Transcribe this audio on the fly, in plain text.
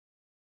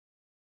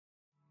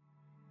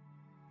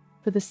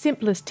For the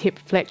simplest hip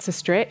flexor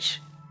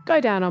stretch, go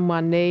down on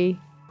one knee,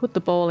 put the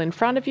ball in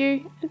front of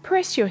you and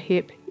press your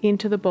hip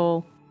into the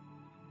ball.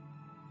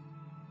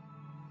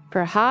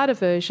 For a harder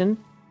version,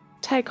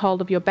 take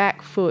hold of your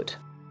back foot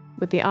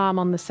with the arm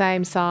on the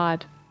same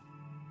side.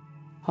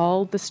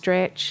 Hold the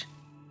stretch,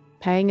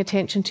 paying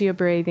attention to your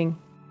breathing.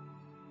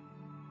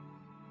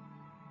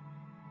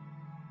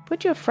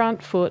 Put your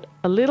front foot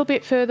a little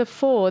bit further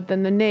forward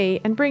than the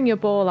knee and bring your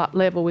ball up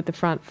level with the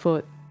front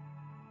foot.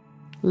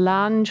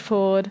 Lunge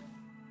forward,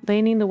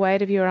 leaning the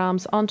weight of your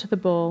arms onto the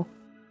ball.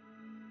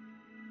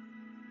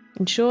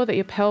 Ensure that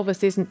your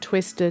pelvis isn't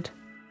twisted.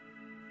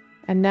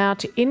 And now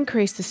to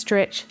increase the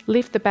stretch,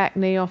 lift the back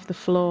knee off the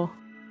floor.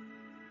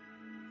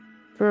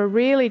 For a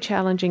really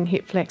challenging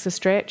hip flexor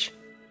stretch,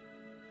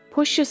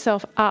 push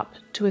yourself up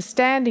to a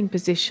standing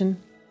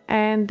position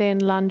and then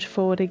lunge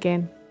forward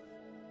again.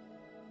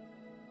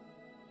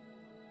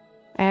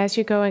 As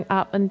you're going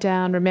up and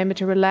down, remember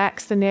to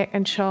relax the neck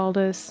and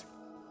shoulders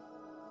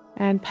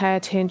and pay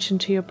attention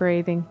to your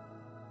breathing.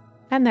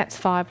 And that's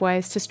 5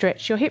 ways to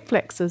stretch your hip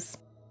flexors.